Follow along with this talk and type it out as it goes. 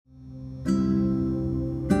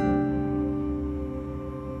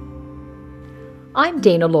I'm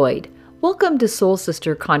Dana Lloyd. Welcome to Soul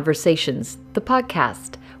Sister Conversations, the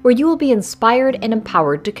podcast, where you will be inspired and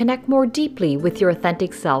empowered to connect more deeply with your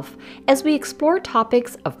authentic self as we explore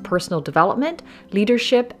topics of personal development,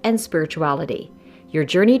 leadership, and spirituality. Your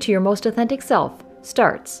journey to your most authentic self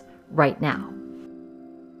starts right now.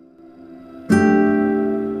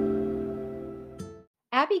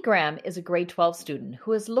 Abby Graham is a grade 12 student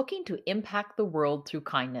who is looking to impact the world through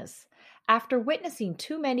kindness. After witnessing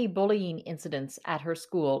too many bullying incidents at her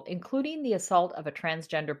school, including the assault of a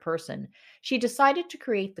transgender person, she decided to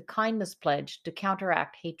create the Kindness Pledge to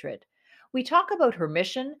counteract hatred. We talk about her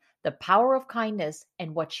mission, the power of kindness,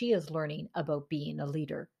 and what she is learning about being a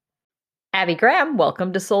leader. Abby Graham,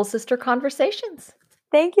 welcome to Soul Sister Conversations.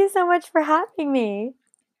 Thank you so much for having me.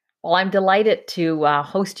 Well, I'm delighted to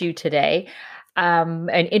host you today and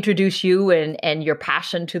introduce you and your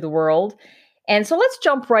passion to the world. And so let's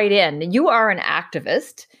jump right in. You are an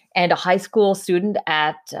activist and a high school student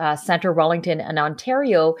at Centre Wellington in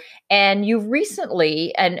Ontario, and you've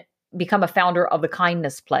recently become a founder of the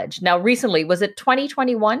Kindness Pledge. Now, recently, was it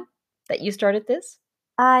 2021 that you started this?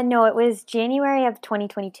 No, it was January of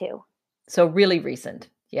 2022. So really recent.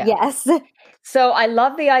 Yeah. Yes. So I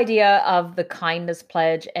love the idea of the Kindness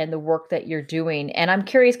Pledge and the work that you're doing. And I'm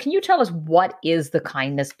curious, can you tell us what is the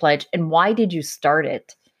Kindness Pledge and why did you start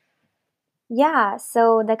it? Yeah,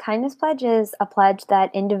 so the Kindness Pledge is a pledge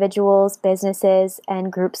that individuals, businesses,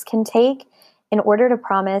 and groups can take in order to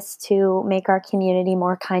promise to make our community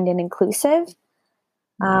more kind and inclusive.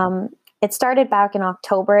 It started back in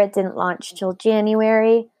October. It didn't launch till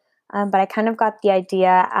January, but I kind of got the idea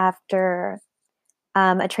after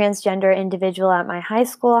a transgender individual at my high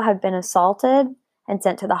school had been assaulted and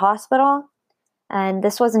sent to the hospital. And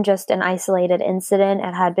this wasn't just an isolated incident.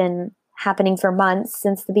 It had been happening for months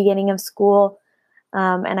since the beginning of school.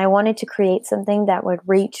 And I wanted to create something that would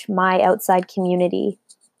reach my outside community.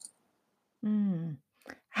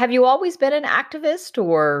 Have you always been an activist,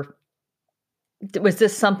 or was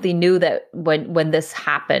this something new that when this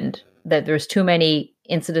happened, that there's too many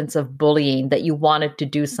incidents of bullying that you wanted to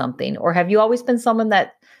do something? Or have you always been someone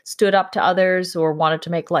that stood up to others or wanted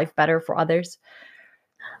to make life better for others?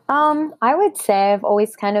 I would say I've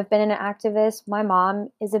always kind of been an activist. My mom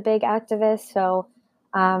is a big activist, so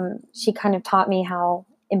she kind of taught me how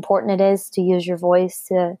important it is to use your voice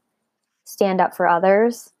to stand up for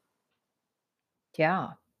others. Yeah.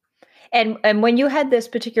 And when you had this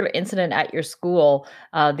particular incident at your school,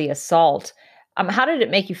 the assault, how did it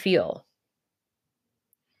make you feel?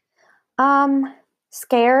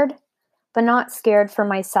 Scared, but not scared for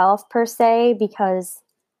myself per se, because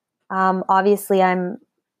obviously I'm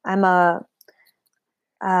a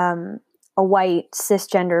white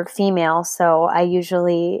cisgender female, so I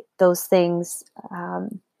usually those things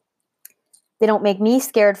they don't make me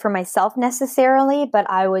scared for myself necessarily, but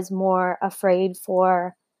I was more afraid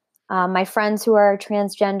for my friends who are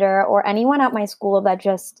transgender or anyone at my school that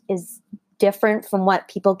just is different from what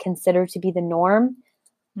people consider to be the norm.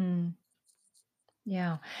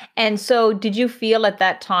 Yeah. And so did you feel at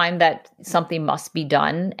that time that something must be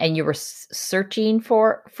done and you were searching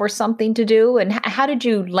for something to do? And how did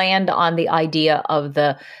you land on the idea of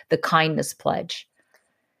the Kindness Pledge?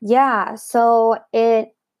 Yeah, so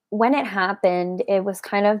when it happened, it was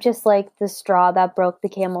kind of just like the straw that broke the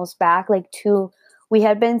camel's back. We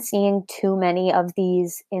had been seeing too many of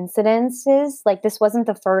these incidences. Like, this wasn't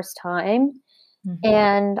the first time. Mm-hmm.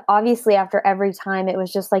 And obviously after every time it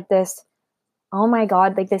was just like this, oh my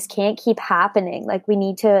God, like this can't keep happening. Like, we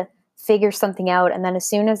need to figure something out. And then as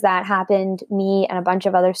soon as that happened, me and a bunch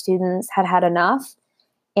of other students had enough.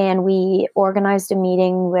 And we organized a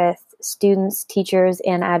meeting with students, teachers,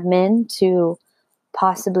 and admin to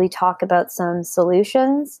possibly talk about some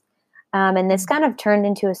solutions. And this kind of turned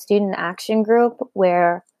into a student action group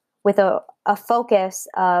where, with a focus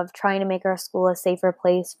of trying to make our school a safer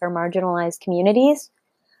place for marginalized communities.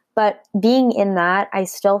 But being in that, I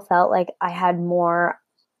still felt like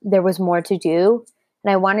there was more to do.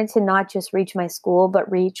 And I wanted to not just reach my school,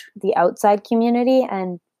 but reach the outside community.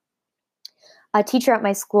 And a teacher at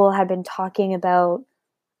my school had been talking about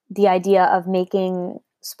the idea of making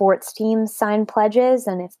sports teams sign pledges.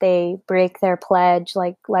 And if they break their pledge,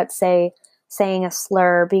 like, let's say, saying a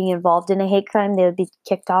slur, being involved in a hate crime, they would be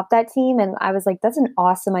kicked off that team. And I was like, that's an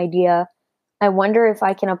awesome idea. I wonder if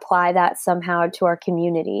I can apply that somehow to our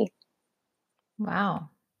community. Wow.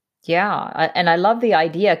 Yeah. And I love the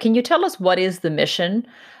idea. Can you tell us what is the mission?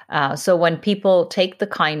 So when people take the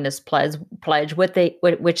Kindness Pledge,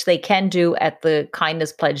 which they can do at the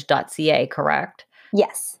kindnesspledge.ca, correct?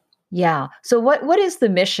 Yes. Yeah. So what is the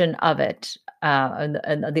mission of it?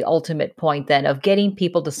 and the ultimate point then of getting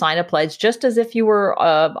people to sign a pledge, just as if you were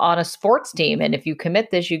on a sports team, and if you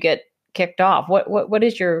commit this, you get kicked off. What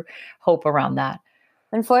is your hope around that?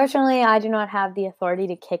 Unfortunately, I do not have the authority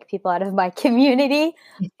to kick people out of my community.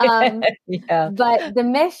 Um, Yeah. but the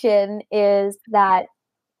mission of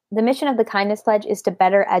the Kindness Pledge is to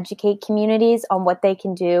better educate communities on what they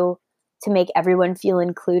can do to make everyone feel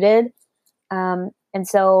included. And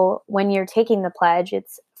so when you're taking the pledge,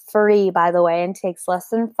 it's free, by the way, and takes less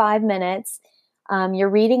than 5 minutes. You're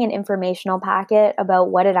reading an informational packet about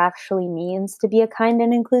what it actually means to be a kind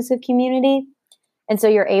and inclusive community. And so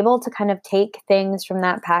you're able to kind of take things from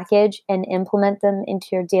that package and implement them into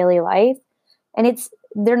your daily life. And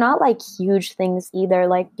they're not like huge things either.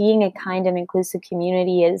 Like being a kind and inclusive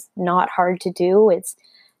community is not hard to do. It's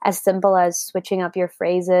as simple as switching up your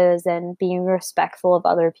phrases and being respectful of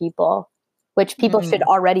other people, which people should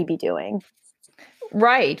already be doing.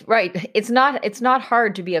 Right, right. It's not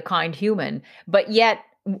hard to be a kind human, but yet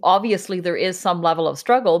obviously there is some level of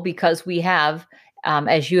struggle because we have,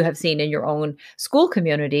 as you have seen in your own school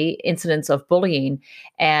community, incidents of bullying.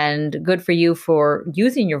 And good for you for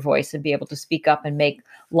using your voice and be able to speak up and make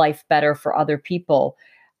life better for other people.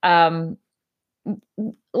 Um,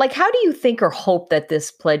 like, how do you think or hope that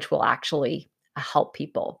this pledge will actually help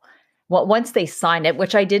people? Well, once they sign it,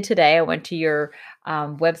 which I did today, I went to your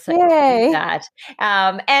website to do Yay. that,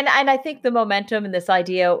 and I think the momentum and this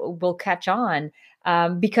idea will catch on,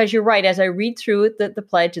 because you're right. As I read through it, the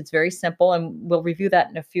pledge, it's very simple, and we'll review that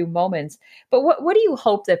in a few moments. But what do you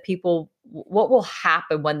hope that people? What will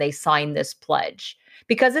happen when they sign this pledge?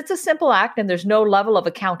 Because it's a simple act, and there's no level of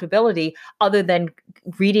accountability other than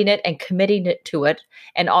reading it and committing it to it.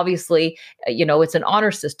 And obviously, it's an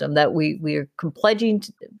honor system that we're pledging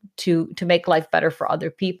to make life better for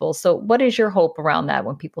other people. So what is your hope around that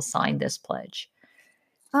when people sign this pledge?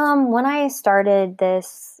 When I started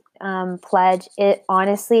this pledge, it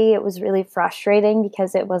was really frustrating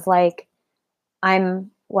because it was like,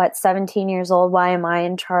 I'm 17 years old. Why am I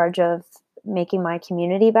in charge of making my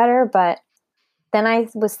community better? But then I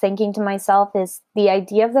was thinking to myself, is the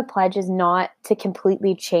idea of the pledge is not to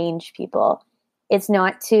completely change people. It's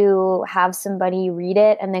not to have somebody read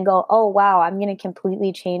it and then go, oh, wow, I'm going to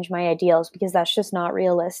completely change my ideals, because that's just not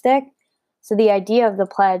realistic. So the idea of the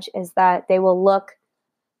pledge is that they will look,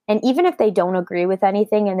 and even if they don't agree with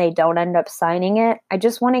anything and they don't end up signing it, I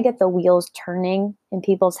just want to get the wheels turning in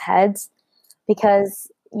people's heads,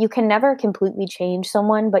 because you can never completely change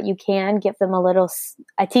someone, but you can give them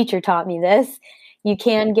a teacher taught me this. You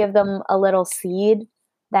can give them a little seed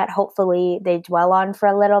that hopefully they dwell on for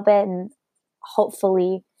a little bit and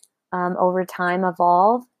hopefully over time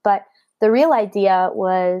evolve. But the real idea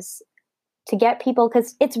was to get people,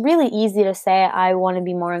 because it's really easy to say, I want to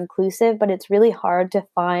be more inclusive, but it's really hard to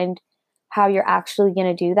find how you're actually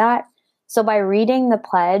going to do that. So by reading the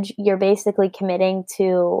pledge, you're basically committing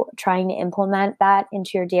to trying to implement that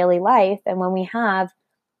into your daily life. And when we have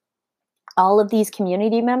all of these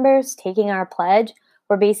community members taking our pledge,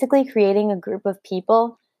 we're basically creating a group of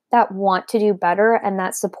people that want to do better and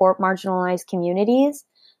that support marginalized communities,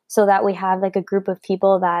 so that we have like a group of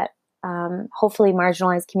people that hopefully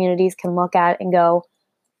marginalized communities can look at and go,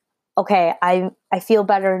 okay, I feel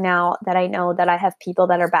better now that I know that I have people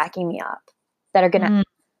that are backing me up, that are going to,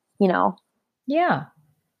 you know. Yeah.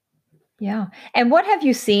 Yeah. And what have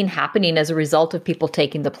you seen happening as a result of people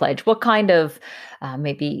taking the pledge? What kind of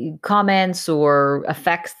maybe comments or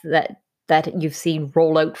effects that you've seen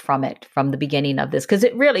roll out from it from the beginning of this? Because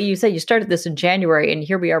it really, you said you started this in January, and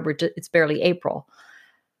here we are. It's barely April.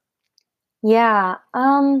 Yeah.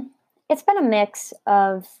 It's been a mix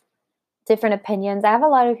of different opinions. I have a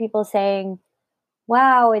lot of people saying,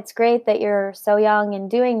 wow, it's great that you're so young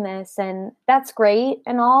and doing this. And that's great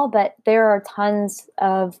and all, but there are tons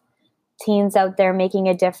of teens out there making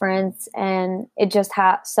a difference. And it just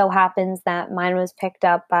so happens that mine was picked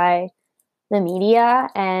up by the media.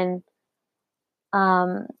 And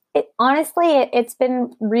it's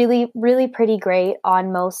been really, really pretty great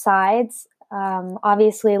on most sides.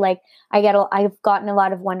 Obviously, like I've gotten a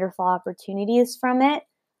lot of wonderful opportunities from it.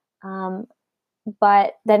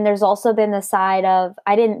 But then there's also been the side of,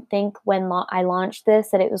 I didn't think when I launched this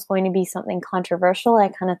that it was going to be something controversial. I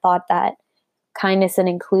kind of thought that kindness and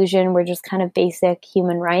inclusion were just kind of basic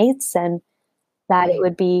human rights, and that it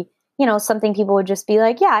would be, something people would just be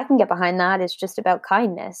like, yeah, I can get behind that. It's just about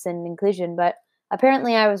kindness and inclusion. But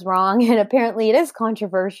apparently I was wrong, and apparently it is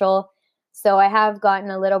controversial. So I have gotten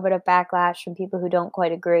a little bit of backlash from people who don't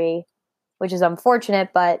quite agree, which is unfortunate,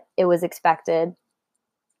 but it was expected.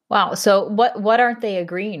 Wow. So what aren't they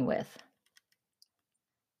agreeing with?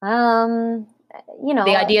 you The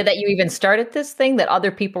know, idea that you even started this thing, that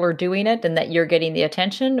other people are doing it and that you're getting the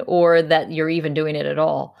attention, or that you're even doing it at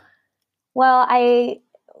all? well,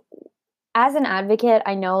 as an advocate,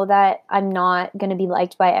 I know that I'm not going to be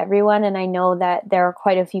liked by everyone. And I know that there are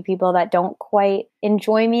quite a few people that don't quite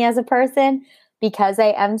enjoy me as a person because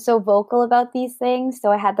I am so vocal about these things.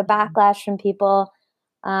 So I had the backlash from people,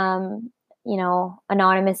 um,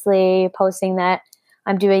 anonymously posting that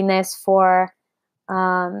I'm doing this for,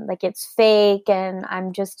 like it's fake and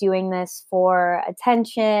I'm just doing this for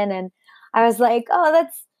attention. And I was like, oh,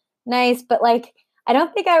 that's nice. But like, I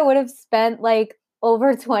don't think I would have spent like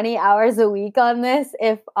over 20 hours a week on this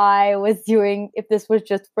if this was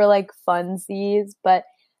just for like funsies. But,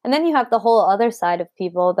 and then you have the whole other side of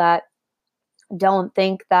people that don't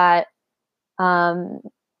think that um,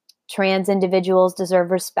 trans individuals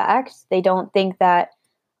deserve respect. They don't think that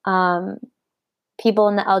um, people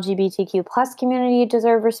in the LGBTQ plus community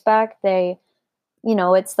deserve respect.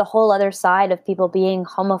 It's the whole other side of people being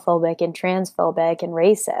homophobic and transphobic and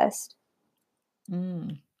racist.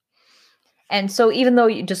 Mm. And so even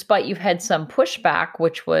though despite you've had some pushback,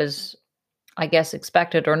 which was, I guess,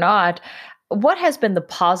 expected or not, what has been the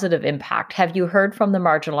positive impact? Have you heard from the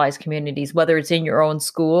marginalized communities, whether it's in your own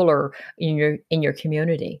school or in your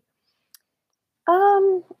community?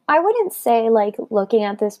 I wouldn't say like looking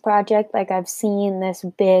at this project, like I've seen this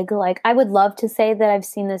big, like I would love to say that I've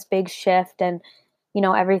seen this big shift and,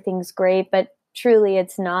 everything's great, but truly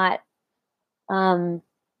it's not. Um,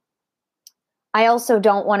 I also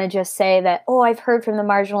don't want to just say that, oh, I've heard from the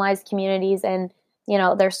marginalized communities and,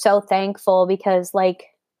 they're so thankful because like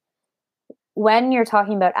when you're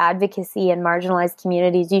talking about advocacy in marginalized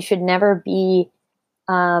communities, you should never be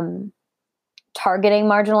um, targeting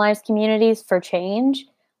marginalized communities for change.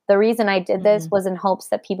 The reason I did this was in hopes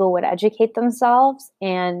that people would educate themselves,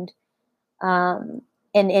 and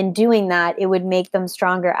in doing that, it would make them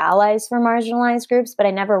stronger allies for marginalized groups. But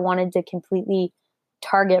I never wanted to completely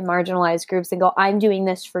target marginalized groups and go, "I'm doing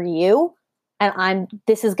this for you, and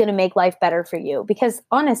this is going to make life better for you," because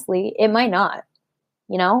honestly, it might not.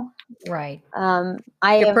 Right.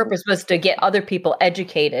 I Your am. purpose was to get other people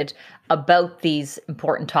educated about these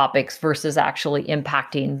important topics versus actually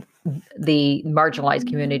impacting the marginalized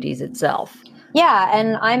communities itself. Yeah,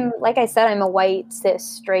 and like I said, I'm a white cis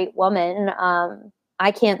straight woman.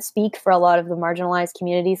 I can't speak for a lot of the marginalized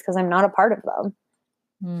communities because I'm not a part of them.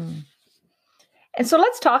 Hmm. And so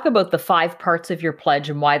let's talk about the 5 parts of your pledge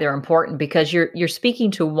and why they're important, because you're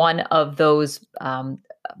speaking to one of those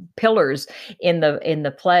pillars in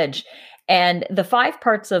the pledge. And the 5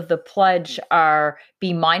 parts of the pledge are: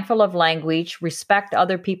 be mindful of language, respect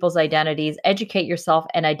other people's identities, educate yourself,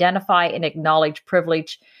 and identify and acknowledge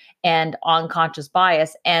privilege and unconscious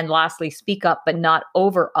bias. And lastly, speak up but not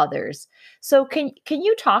over others. So can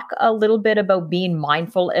you talk a little bit about being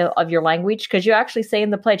mindful of your language? Because you actually say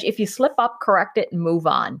in the pledge, if you slip up, correct it and move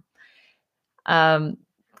on. Um,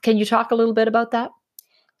 can you talk a little bit about that?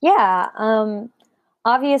 Yeah.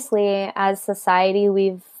 Obviously, as society,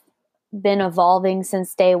 we've been evolving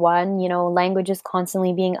since day one. Language is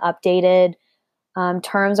constantly being updated.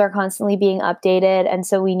 Terms are constantly being updated. And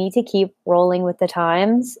so we need to keep rolling with the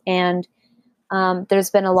times. And there's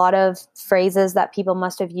been a lot of phrases that people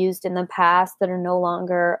must have used in the past that are no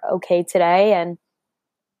longer okay today. And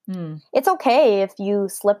it's okay if you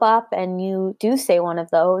slip up and you do say one of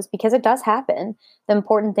those because it does happen. The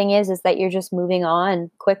important thing is that you're just moving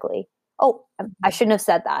on quickly. Oh, I shouldn't have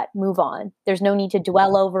said that. Move on. There's no need to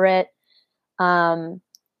dwell over it.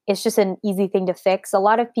 It's just an easy thing to fix. A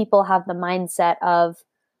lot of people have the mindset of,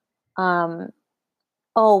 um,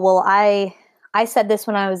 oh, well, I said this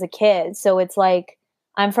when I was a kid, so it's like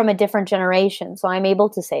I'm from a different generation, so I'm able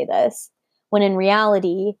to say this. When in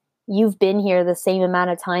reality, you've been here the same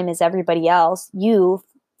amount of time as everybody else. You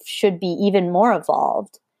should be even more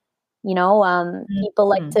evolved. People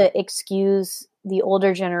like to excuse the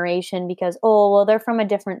older generation because, oh, well, they're from a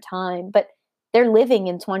different time, but they're living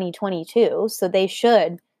in 2022, so they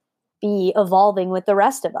should be evolving with the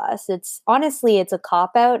rest of us. It's a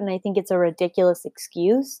cop out, and I think it's a ridiculous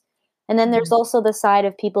excuse. And then there's also the side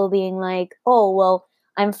of people being like, "Oh, well,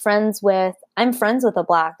 I'm friends with a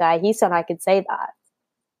black guy. He said I could say that."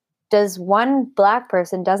 Does one black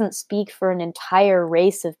person doesn't speak for an entire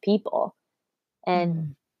race of people.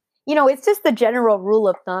 And it's just the general rule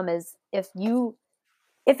of thumb is if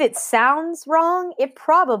it sounds wrong, it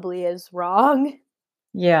probably is wrong.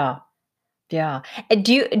 Yeah. Yeah. And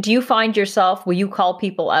do you find yourself, will you call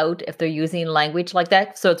people out if they're using language like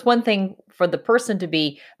that? So it's one thing for the person to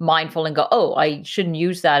be mindful and go, oh, I shouldn't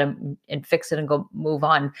use that, and fix it and go move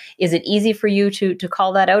on. Is it easy for you to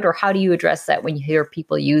call that out, or how do you address that when you hear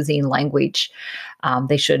people using language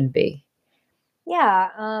they shouldn't be? Yeah,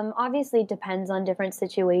 obviously it depends on different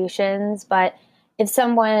situations, but if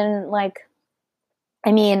someone like,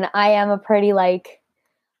 I mean, I am a pretty like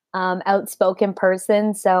outspoken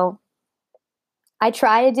person, so I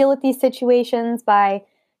try to deal with these situations by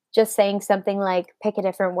just saying something like pick a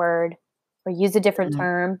different word or use a different Mm.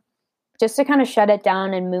 term just to kind of shut it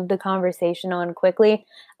down and move the conversation on quickly.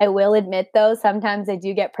 I will admit though, sometimes I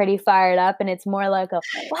do get pretty fired up and it's more like a,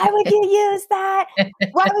 why would you use that?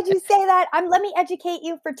 Why would you say that? Let me educate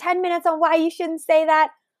you for 10 minutes on why you shouldn't say that.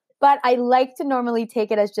 But I like to normally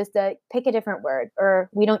take it as just a pick a different word, or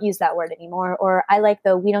we don't use that word anymore, or I like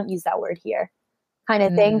the we don't use that word here kind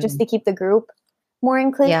of thing, just Mm. to keep the group more Yeah.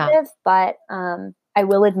 inclusive. But I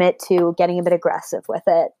will admit to getting a bit aggressive with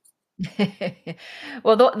it.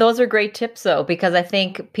 Well, those are great tips, though, because I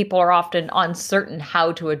think people are often uncertain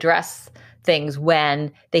how to address things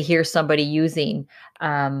when they hear somebody using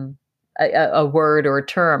um, a word or a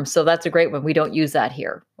term. So that's a great one. We don't use that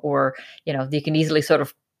here, or you can easily sort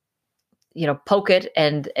of poke it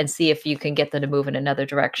and see if you can get them to move in another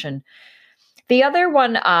direction. The other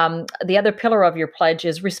one, the other pillar of your pledge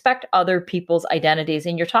is respect other people's identities.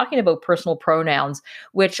 And you're talking about personal pronouns,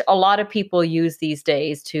 which a lot of people use these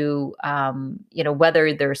days to,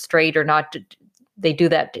 whether they're straight or not, they do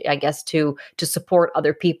that, I guess, to support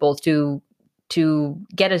other people, to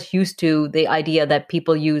get us used to the idea that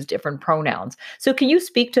people use different pronouns. So can you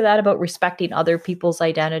speak to that about respecting other people's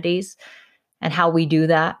identities and how we do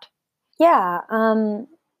that? Yeah.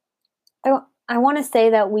 I, I want to say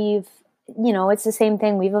that it's the same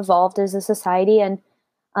thing. We've evolved as a society, and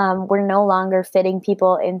we're no longer fitting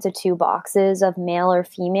people into two boxes of male or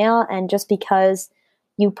female. And just because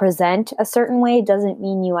you present a certain way doesn't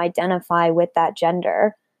mean you identify with that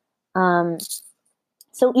gender. Um,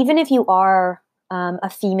 so even if you are a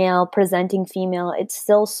female, presenting female, it's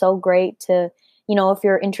still so great to, if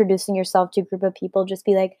you're introducing yourself to a group of people, just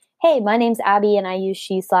be like, hey, my name's Abby and I use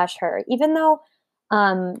she/her. Even though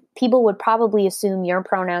people would probably assume your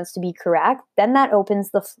pronouns to be correct, then that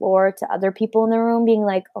opens the floor to other people in the room being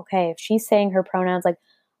like, okay, if she's saying her pronouns, like,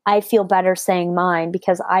 I feel better saying mine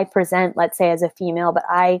because I present, let's say, as a female, but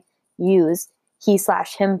I use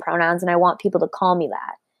he/him pronouns and I want people to call me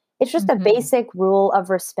that. It's just a Hmm. basic rule of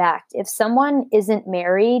respect. If someone isn't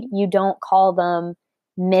married, you don't call them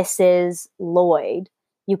Mrs. Lloyd.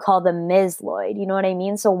 You call them Ms. Lloyd. You know what I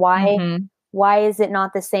mean? So Hmm. why is it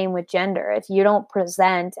not the same with gender? If you don't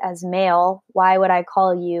present as male, why would I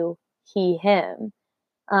call you he, him?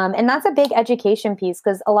 And that's a big education piece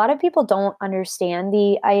because a lot of people don't understand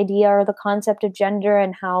the idea or the concept of gender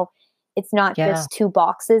and how it's not Yeah. just two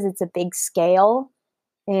boxes, it's a big scale.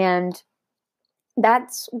 And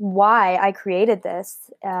that's why I created this,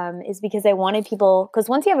 is because I wanted people, because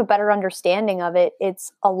once you have a better understanding of it,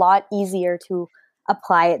 it's a lot easier to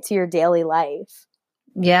apply it to your daily life.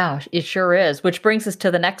 Yeah, it sure is. Which brings us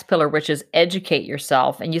to the next pillar, which is educate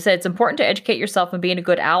yourself. And you said it's important to educate yourself and being a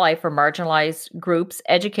good ally for marginalized groups.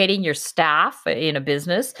 Educating your staff in a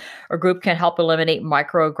business or group can help eliminate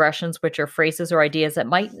microaggressions, which are phrases or ideas that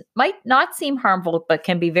might not seem harmful, but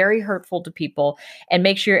can be very hurtful to people. And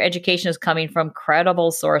make sure your education is coming from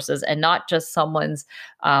credible sources and not just someone's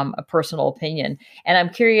a personal opinion. And I'm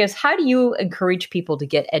curious, how do you encourage people to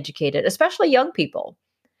get educated, especially young people?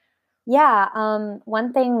 Yeah,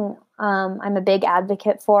 one thing I'm a big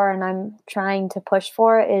advocate for and I'm trying to push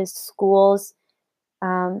for is schools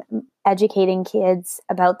um, educating kids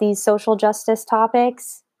about these social justice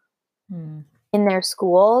topics Hmm. in their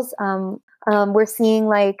schools. We're seeing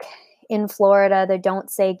like in Florida the Don't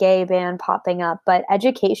Say Gay ban popping up, but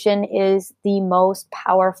education is the most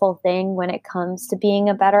powerful thing when it comes to being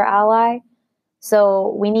a better ally.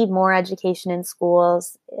 So we need more education in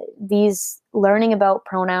schools. These learning about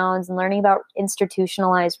pronouns and learning about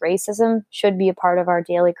institutionalized racism should be a part of our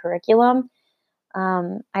daily curriculum.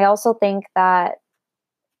 I also think that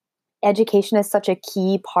education is such a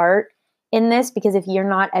key part in this because if you're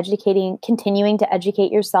not continuing to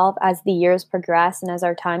educate yourself as the years progress and as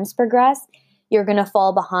our times progress, you're going to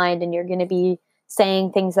fall behind and you're going to be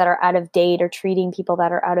saying things that are out of date or treating people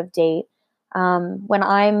that are out of date. When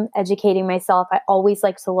I'm educating myself, I always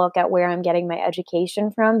like to look at where I'm getting my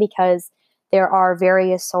education from because there are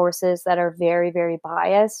various sources that are very, very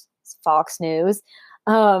biased. It's Fox News.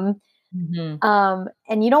 Um, Mhm.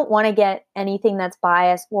 and you don't want to get anything that's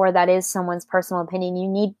biased or that is someone's personal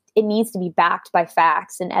opinion. It needs to be backed by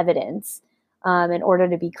facts and evidence. in order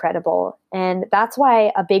to be credible. And that's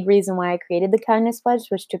why a big reason why I created the Kindness Pledge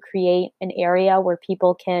was to create an area where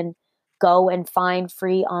people can go and find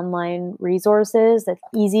free online resources that's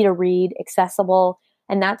easy to read, accessible.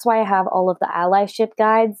 And that's why I have all of the allyship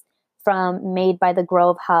guides from made by the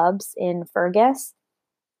Grove Hubs in Fergus.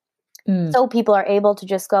 So people are able to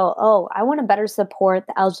just go, oh, I want to better support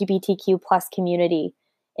the LGBTQ plus community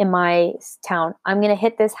in my town. I'm going to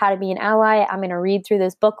hit this how to be an ally. I'm going to read through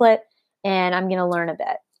this booklet and I'm going to learn a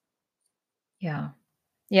bit. Yeah.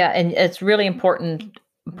 Yeah. And it's really important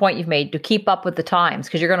point you've made to keep up with the times,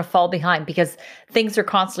 because you're going to fall behind because things are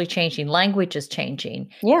constantly changing. Language is changing.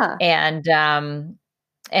 Yeah. And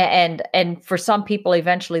for some people,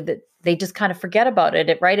 eventually that they just kind of forget about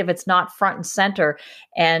it, right? If it's not front and center.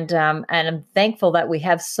 And I'm thankful that we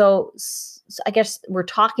have I guess we're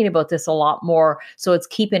talking about this a lot more. So it's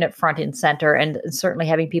keeping it front and center, and certainly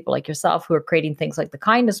having people like yourself who are creating things like the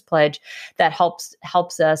Kindness Pledge that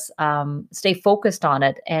helps us stay focused on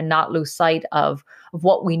it and not lose sight of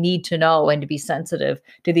what we need to know and to be sensitive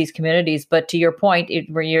to these communities. But to your point,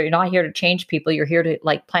 where you're not here to change people, you're here to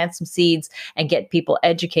like plant some seeds and get people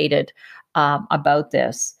educated about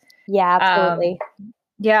this. Yeah, absolutely.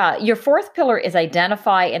 Yeah. Your fourth pillar is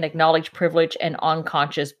identify and acknowledge privilege and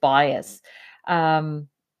unconscious bias.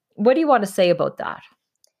 What do you want to say about that?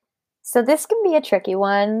 So this can be a tricky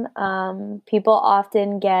one. People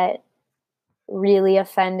often get really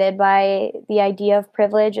offended by the idea of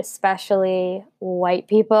privilege, especially white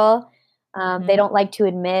people. They don't like to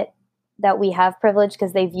admit that we have privilege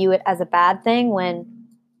because they view it as a bad thing when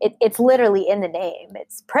it's literally in the name.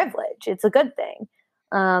 It's privilege. It's a good thing.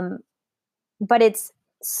 But it's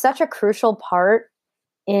such a crucial part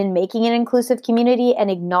in making an inclusive community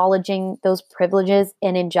and acknowledging those privileges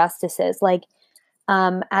and injustices. Like,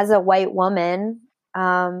 as a white woman,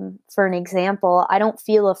 for an example, I don't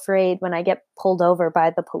feel afraid when I get pulled over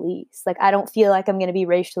by the police. Like, I don't feel like I'm going to be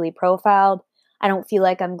racially profiled. I don't feel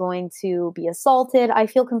like I'm going to be assaulted. I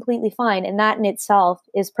feel completely fine. And that in itself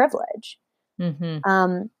is privilege.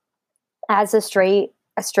 As a straight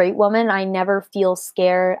woman, I never feel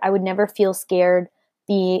scared. I would never feel scared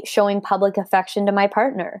be showing public affection to my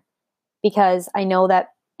partner, because I know that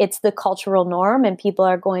it's the cultural norm and people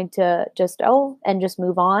are going to just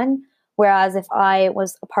move on. Whereas if I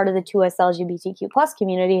was a part of the 2S LGBTQ plus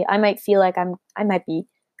community, I might feel like I might be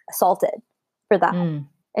assaulted for that.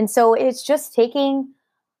 And so it's just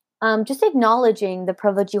just acknowledging the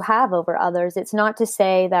privilege you have over others. It's not to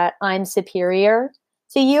say that I'm superior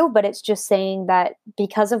to you, but it's just saying that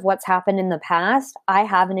because of what's happened in the past, I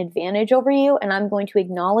have an advantage over you, and I'm going to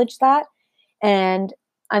acknowledge that. And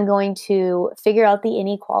I'm going to figure out the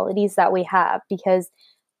inequalities that we have, because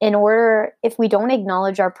if we don't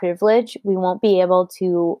acknowledge our privilege, we won't be able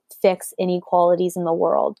to fix inequalities in the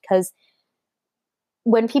world. Because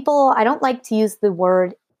I don't like to use the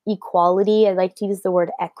word equality. I like to use the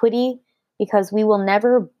word equity, because we will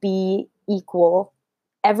never be equal.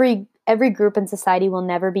 Every group in society will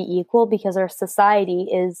never be equal, because our society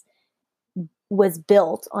was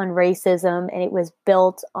built on racism, and it was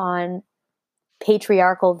built on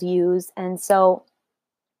patriarchal views. And so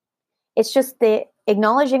it's just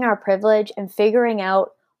acknowledging our privilege and figuring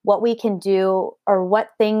out what we can do, or what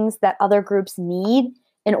things that other groups need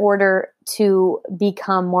in order to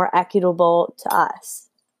become more equitable to us.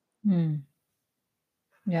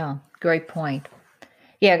 Yeah, great point.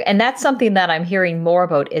 Yeah, and that's something that I'm hearing more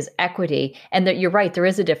about is equity. And that you're right, there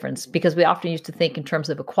is a difference, because we often used to think in terms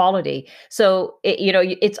of equality. So,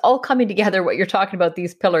 it's all coming together, what you're talking about,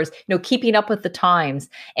 these pillars, keeping up with the times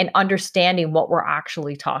and understanding what we're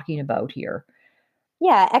actually talking about here.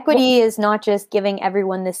 Yeah, equity is not just giving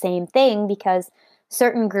everyone the same thing, because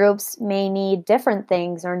certain groups may need different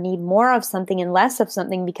things or need more of something and less of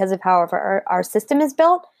something because of how our system is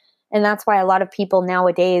built. And that's why a lot of people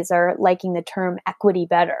nowadays are liking the term equity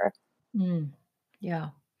better.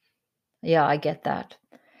 Yeah. Yeah, I get that.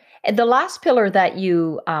 And the last pillar that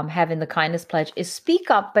you have in the Kindness Pledge is speak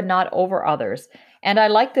up, but not over others. And I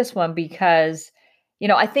like this one because,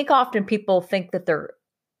 I think often people think that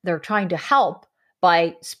they're trying to help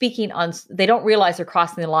by speaking on, they don't realize they're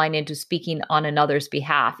crossing the line into speaking on another's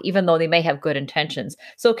behalf, even though they may have good intentions.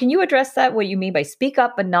 So can you address that, what you mean by speak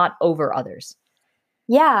up, but not over others?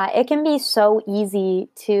 Yeah, it can be so easy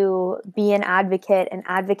to be an advocate and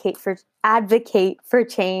advocate for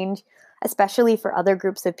change, especially for other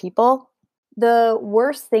groups of people. The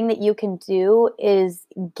worst thing that you can do is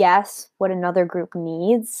guess what another group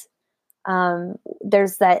needs.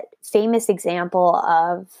 There's that famous example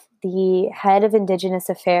of the head of Indigenous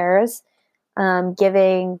Affairs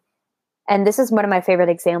giving and this is one of my favorite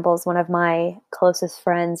examples. One of my closest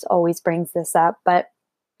friends always brings this up, but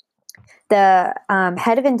the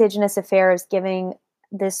head of Indigenous Affairs giving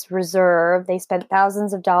this reserve, they spent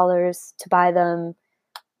thousands of dollars to buy them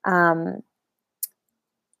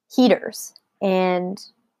heaters,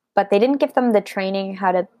 but they didn't give them the training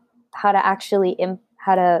how to actually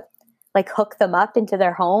how to like hook them up into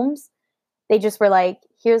their homes. They just were like,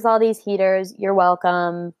 here's all these heaters, you're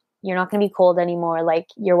welcome, you're not going to be cold anymore, like,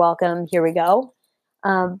 you're welcome, here we go.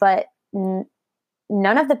 But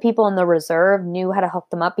none of the people in the reserve knew how to hook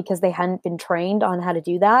them up because they hadn't been trained on how to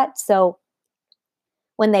do that. So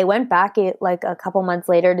when they went back like a couple months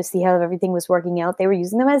later to see how everything was working out, they were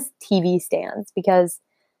using them as TV stands because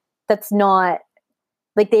that's not,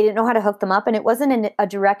 like, they didn't know how to hook them up, and it wasn't a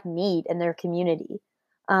direct need in their community.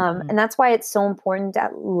 And that's why it's so important to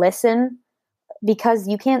listen, because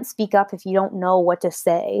you can't speak up if you don't know what to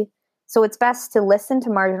say. So it's best to listen to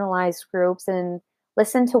marginalized groups and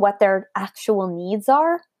listen to what their actual needs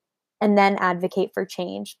are and then advocate for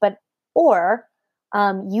change. Or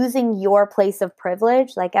using your place of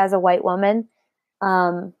privilege, like as a white woman,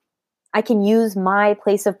 I can use my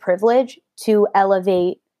place of privilege to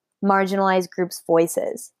elevate marginalized groups'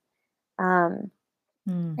 voices.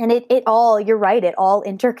 And it all, you're right, it all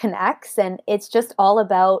interconnects, and it's just all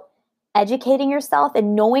about educating yourself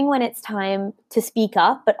and knowing when it's time to speak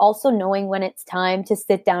up, but also knowing when it's time to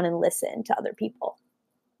sit down and listen to other people.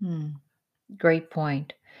 Great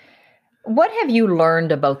point. What have you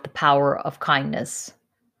learned about the power of kindness?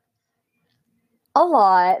 A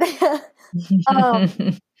lot.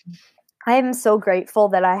 I am so grateful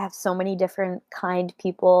that I have so many different kind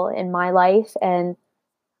people in my life. And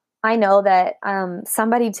I know that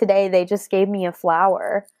somebody today, they just gave me a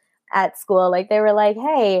flower at school. Like, they were like,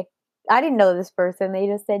 hey, I didn't know this person. They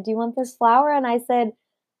just said, do you want this flower? And I said,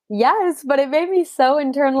 yes, but it made me so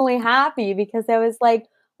internally happy because I was like,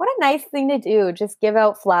 what a nice thing to do. Just give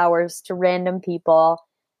out flowers to random people.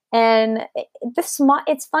 And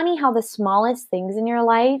it's funny how the smallest things in your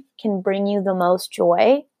life can bring you the most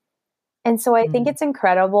joy. And so I think it's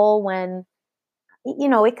incredible when,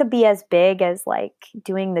 it could be as big as like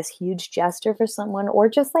doing this huge gesture for someone, or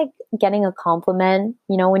just like getting a compliment,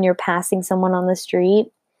 when you're passing someone on the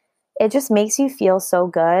street. It just makes you feel so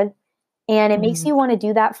good. And it makes you want to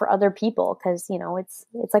do that for other people because,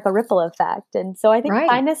 it's like a ripple effect. And so I think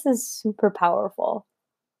kindness is super powerful.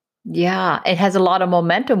 Yeah, it has a lot of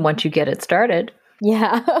momentum once you get it started.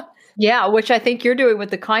 Yeah. Yeah, which I think you're doing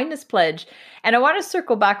with the kindness pledge. And I want to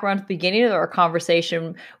circle back around to the beginning of our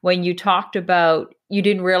conversation when you talked about you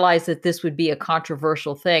didn't realize that this would be a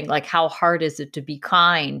controversial thing. Like, how hard is it to be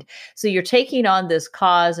kind? So you're taking on this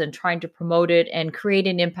cause and trying to promote it and create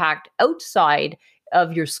an impact outside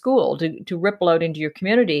of your school to ripple out into your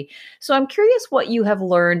community. So I'm curious what you have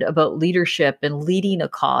learned about leadership and leading a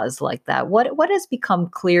cause like that. What has become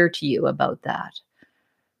clear to you about that?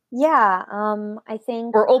 Yeah, I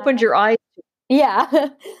think, or opened your eyes? Yeah.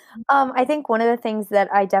 I think one of the things that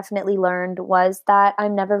I definitely learned was that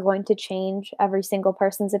I'm never going to change every single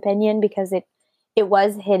person's opinion, because it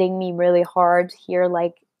was hitting me really hard to hear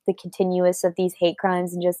like the continuous of these hate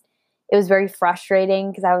crimes, and just, it was very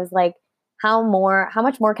frustrating because I was like, how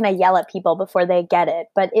much more can I yell at people before they get it?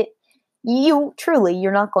 But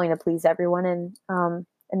you're not going to please everyone, and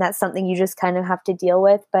that's something you just kind of have to deal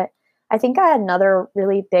with. But I think another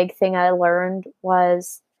really big thing I learned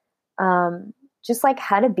was just like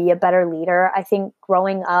how to be a better leader. I think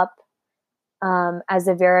growing up as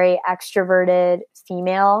a very extroverted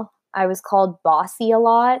female, I was called bossy a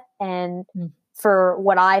lot, and for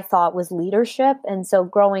what I thought was leadership. And so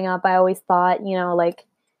growing up, I always thought, like,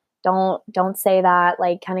 don't say that,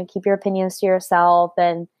 like, kind of keep your opinions to yourself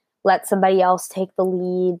and let somebody else take the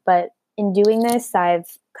lead. But in doing this,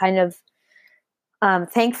 I've kind of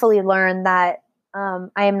thankfully learned that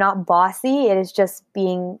I am not bossy. It is just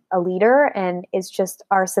being a leader, and it's just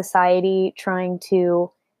our society trying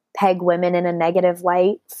to peg women in a negative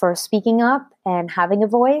light for speaking up and having a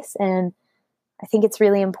voice. And I think it's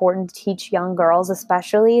really important to teach young girls,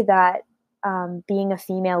 especially, that being a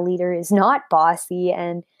female leader is not bossy.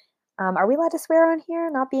 And are we allowed to swear on here?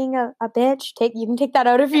 Not being a bitch? You can take that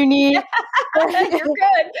out if you need. You're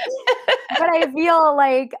good. But I feel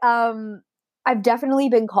like I've definitely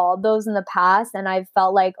been called those in the past, and I've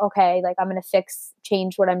felt like, okay, like, I'm going to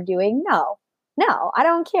change what I'm doing. No, I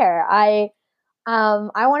don't care. I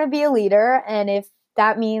want to be a leader. And if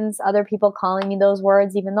that means other people calling me those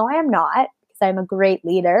words, even though I am not, because I'm a great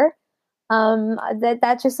leader,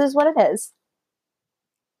 that just is what it is.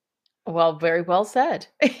 Well, very well said.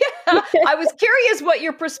 I was curious what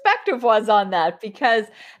your perspective was on that because,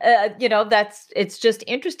 it's just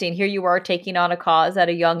interesting. Here you are taking on a cause at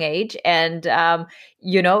a young age, and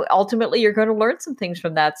ultimately you're going to learn some things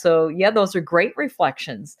from that. So yeah, those are great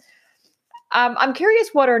reflections. I'm curious,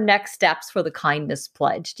 what are next steps for the kindness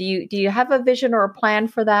pledge? Do you have a vision or a plan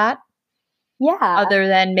for that? Yeah. Other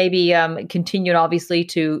than maybe continue obviously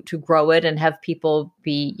to grow it and have people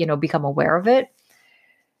become aware of it.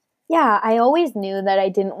 Yeah, I always knew that I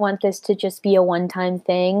didn't want this to just be a one-time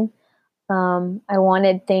thing. I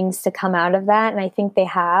wanted things to come out of that, and I think they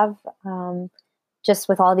have, just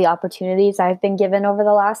with all the opportunities I've been given over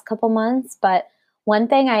the last couple months. But one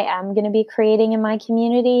thing I am going to be creating in my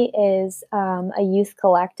community is a youth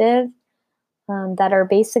collective that are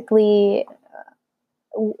basically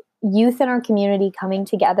youth in our community coming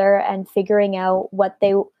together and figuring out what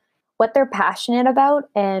they're passionate about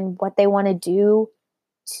and what they want to do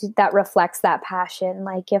that reflects that passion.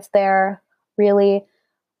 Like if they're really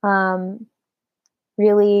um,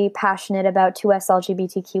 really passionate about 2S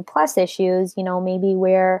LGBTQ plus issues, maybe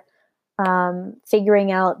we're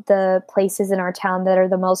figuring out the places in our town that are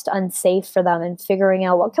the most unsafe for them and figuring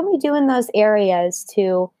out what can we do in those areas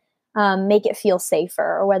to make it feel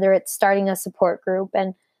safer, or whether it's starting a support group.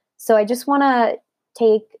 And so I just want to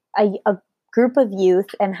take a group of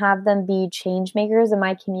youth and have them be change makers in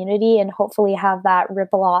my community and hopefully have that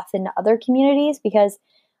ripple off into other communities, because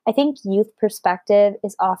I think youth perspective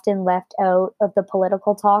is often left out of the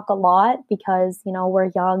political talk a lot because,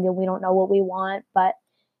 we're young and we don't know what we want. But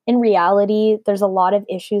in reality, there's a lot of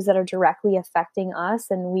issues that are directly affecting us,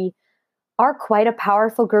 and we are quite a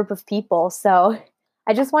powerful group of people. So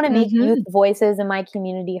I just want to make youth Hmm. voices in my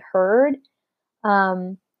community heard.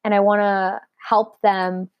 And I want to help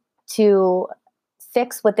them to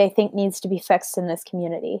fix what they think needs to be fixed in this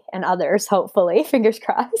community and others, hopefully. Fingers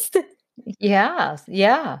crossed. Yeah,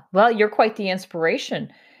 yeah. Well, you're quite the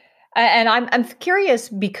inspiration. And I'm curious,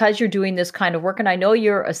 because you're doing this kind of work, and I know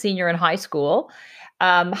you're a senior in high school.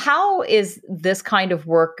 How is this kind of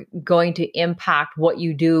work going to impact what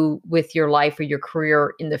you do with your life or your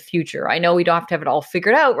career in the future? I know we don't have to have it all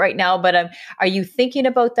figured out right now, but are you thinking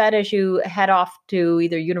about that as you head off to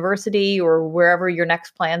either university or wherever your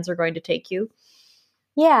next plans are going to take you?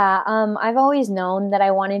 Yeah, I've always known that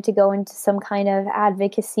I wanted to go into some kind of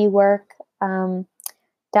advocacy work um,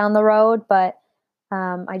 down the road, but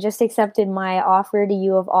I just accepted my offer to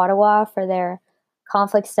U of Ottawa for their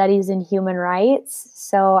conflict studies in human rights.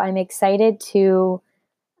 So I'm excited to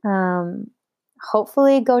um,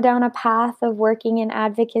 hopefully go down a path of working in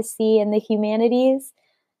advocacy in the humanities.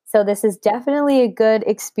 So this is definitely a good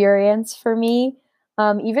experience for me.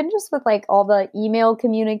 Even just with like all the email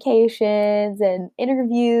communications and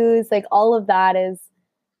interviews, like all of that is,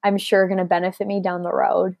 I'm sure, going to benefit me down the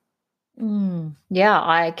road. Yeah,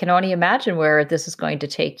 I can only imagine where this is going to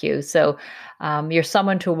take you. So, you're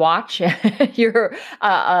someone to watch. You're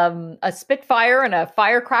a spitfire and a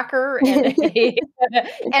firecracker and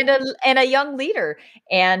a young leader.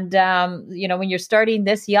 And when you're starting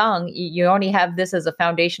this young, you only have this as a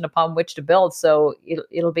foundation upon which to build. So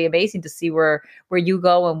it'll be amazing to see where you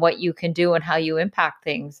go and what you can do and how you impact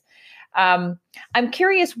things. Um, I'm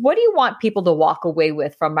curious, what do you want people to walk away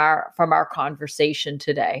with from our conversation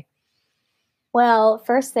today? Well,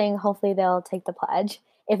 first thing, hopefully they'll take the pledge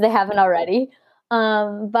if they haven't already.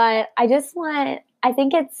 But I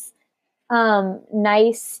think it's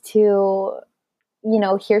nice to,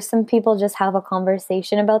 hear some people just have a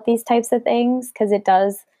conversation about these types of things, because it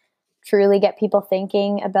does truly get people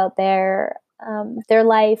thinking about their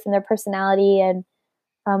life and their personality and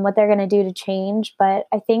what they're going to do to change. But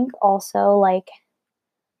I think also, like,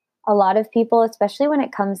 a lot of people, especially when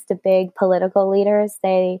it comes to big political leaders,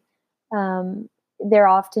 um, they're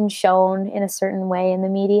often shown in a certain way in the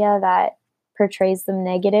media that portrays them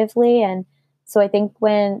negatively. And so I think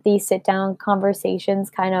when these sit down conversations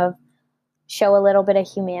kind of show a little bit of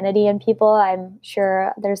humanity in people, I'm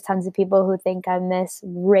sure there's tons of people who think I'm this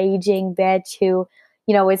raging bitch who,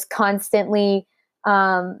 is constantly,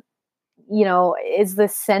 um, is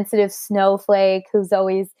this sensitive snowflake who's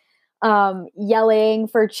always yelling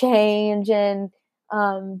for change and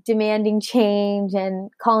demanding change and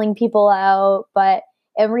calling people out. But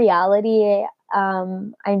in reality,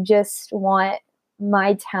 I just want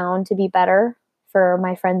my town to be better for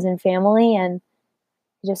my friends and family. And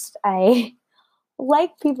I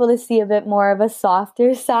like people to see a bit more of a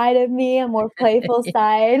softer side of me, a more playful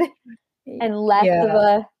side, and less of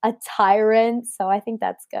Yeah. a tyrant. So I think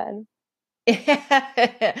that's good.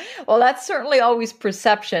 Well, that's certainly always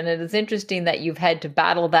perception. It is interesting that you've had to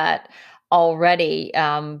battle that already,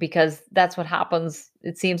 because that's what happens.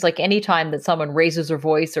 It seems like anytime that someone raises their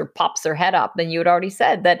voice or pops their head up, then you had already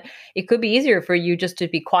said that it could be easier for you just to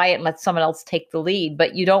be quiet and let someone else take the lead.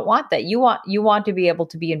 But you don't want that. You want to be able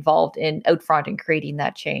to be involved in out front and creating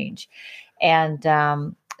that change.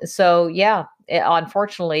 And so, yeah,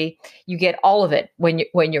 unfortunately, you get all of it when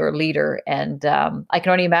you're a leader. And I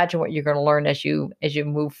can only imagine what you're going to learn as you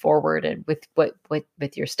move forward and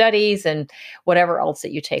with your studies and whatever else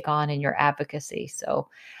that you take on in your advocacy. So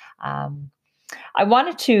I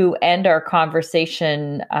wanted to end our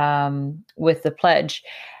conversation with the pledge,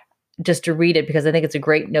 just to read it because I think it's a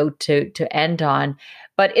great note to end on.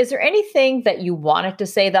 But is there anything that you wanted to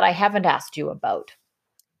say that I haven't asked you about?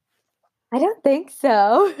 I don't think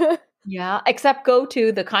so. Yeah, except go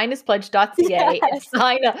to thekindnesspledge.ca and Yes.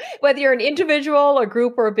 sign up, whether you're an individual, a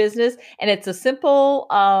group, or a business. And it's a simple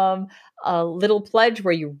a little pledge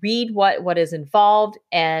where you read what is involved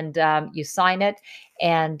and you sign it.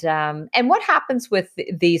 And what happens with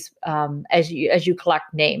these as you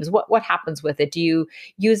collect names? What happens with it? Do you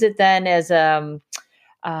use it then as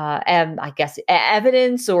and I guess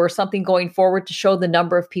evidence or something going forward to show the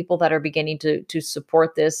number of people that are beginning to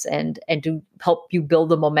support this and to help you build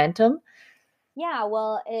the momentum? Yeah,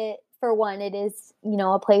 well, for one, it is,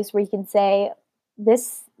 a place where you can say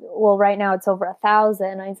this, well, right now it's over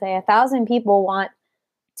 1,000. I say 1,000 people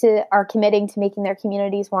are committing to making their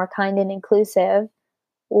communities more kind and inclusive.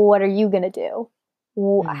 What are you going to do?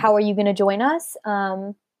 How are you going to join us?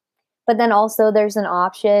 But then also there's an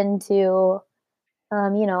option to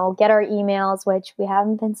get our emails, which we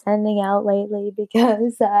haven't been sending out lately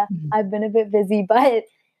because I've been a bit busy, but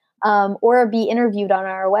or be interviewed on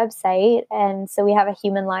our website. And so we have a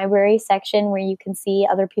human library section where you can see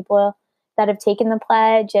other people that have taken the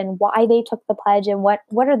pledge and why they took the pledge and what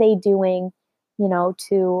are they doing,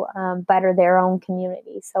 to better their own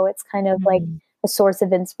community. So it's kind of like a source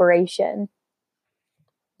of inspiration.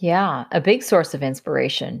 Yeah, a big source of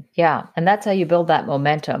inspiration. Yeah, and that's how you build that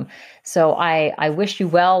momentum. So I wish you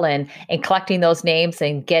well in collecting those names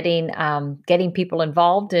and getting people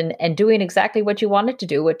involved and doing exactly what you wanted to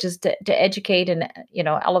do, which is to educate and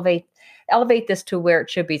elevate this to where it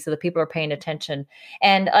should be so that people are paying attention.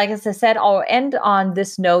 And like as I said, I'll end on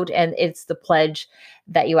this note, and it's the pledge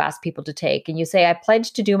that you ask people to take. And you say, I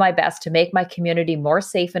pledge to do my best to make my community more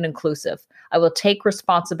safe and inclusive. I will take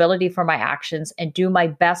responsibility for my actions and do my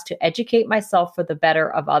best to educate myself for the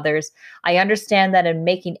better of others. I understand that in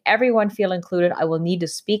making everyone feel included, I will need to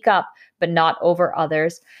speak up, but not over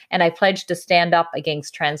others. And I pledge to stand up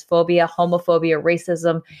against transphobia, homophobia,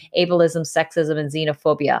 racism, ableism, sexism, and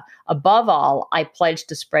xenophobia. Above all, I pledge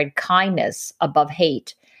to spread kindness above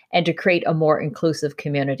hate and to create a more inclusive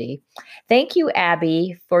community. Thank you,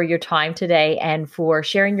 Abby, for your time today and for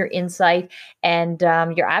sharing your insight and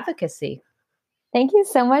your advocacy. Thank you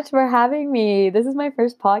so much for having me. This is my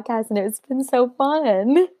first podcast and it's been so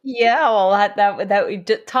fun. Yeah, well,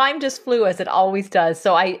 that time just flew as it always does.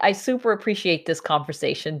 So I super appreciate this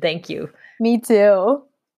conversation. Thank you. Me too.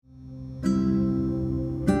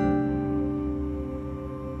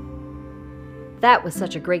 That was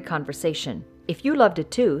such a great conversation. If you loved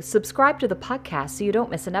it too, subscribe to the podcast so you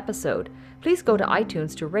don't miss an episode. Please go to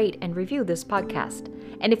iTunes to rate and review this podcast.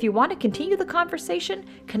 And if you want to continue the conversation,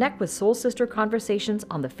 connect with Soul Sister Conversations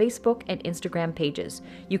on the Facebook and Instagram pages.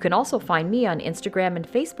 You can also find me on Instagram and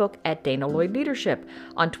Facebook at Dana Lloyd Leadership,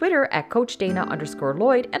 on Twitter at Coach Dana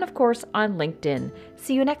 _Lloyd, and of course on LinkedIn.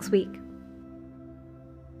 See you next week.